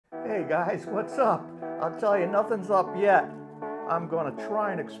Hey guys, what's up? I'll tell you, nothing's up yet. I'm going to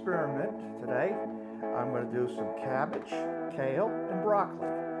try an experiment today. I'm going to do some cabbage, kale, and broccoli.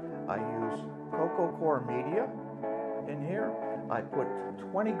 I use cocoa coir media in here. I put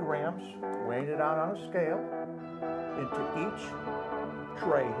 20 grams, weighing it out on a scale, into each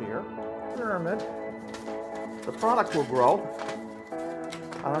tray here. Experiment. The product will grow.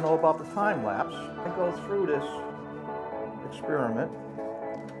 I don't know about the time lapse. I go through this experiment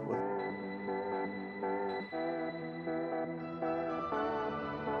with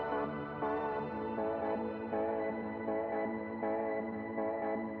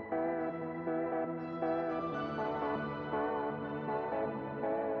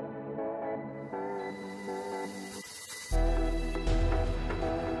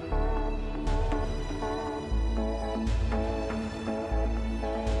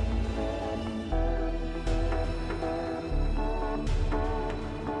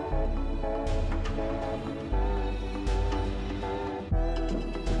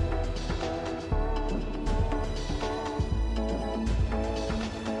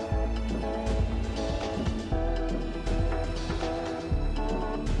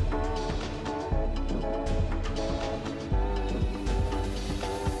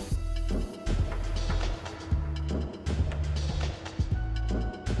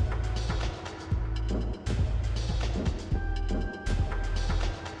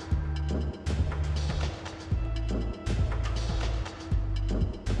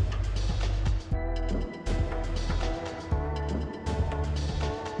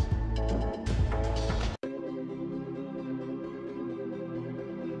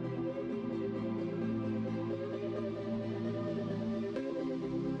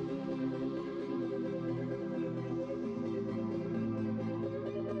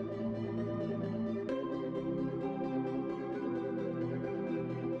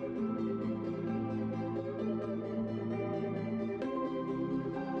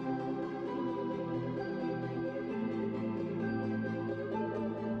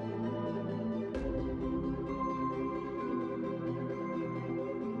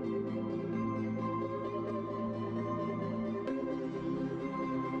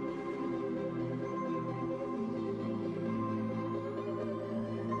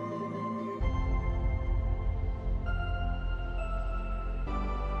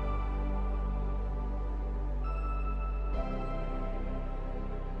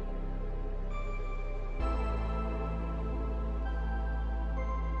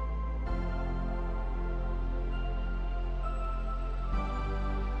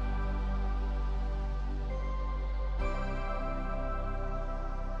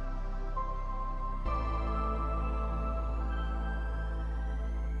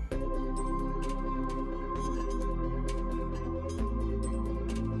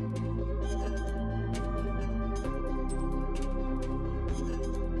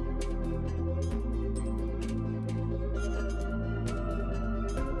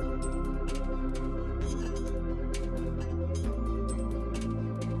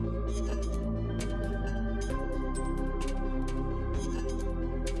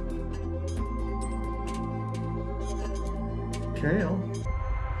kale.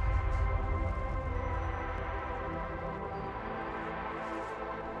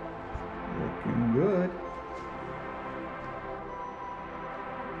 Looking good.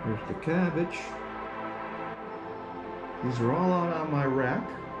 Here's the cabbage. These are all out on my rack.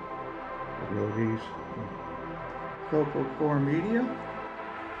 I grow these cocoa coir media.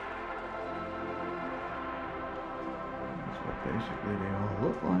 That's what basically they all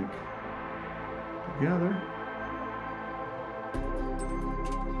look like together.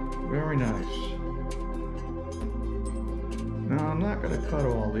 Very nice. Now I'm not going to cut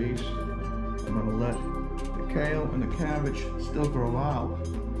all these. I'm going to let the kale and the cabbage still grow out.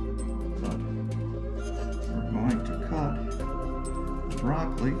 But we're going to cut the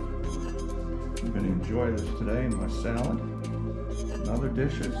broccoli. I'm going to enjoy this today in my salad and other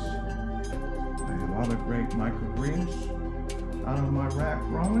dishes. I have other great microgreens out of my rack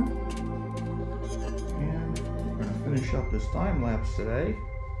growing. And we're going to finish up this time lapse today.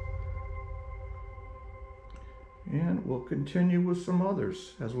 And we'll continue with some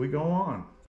others as we go on.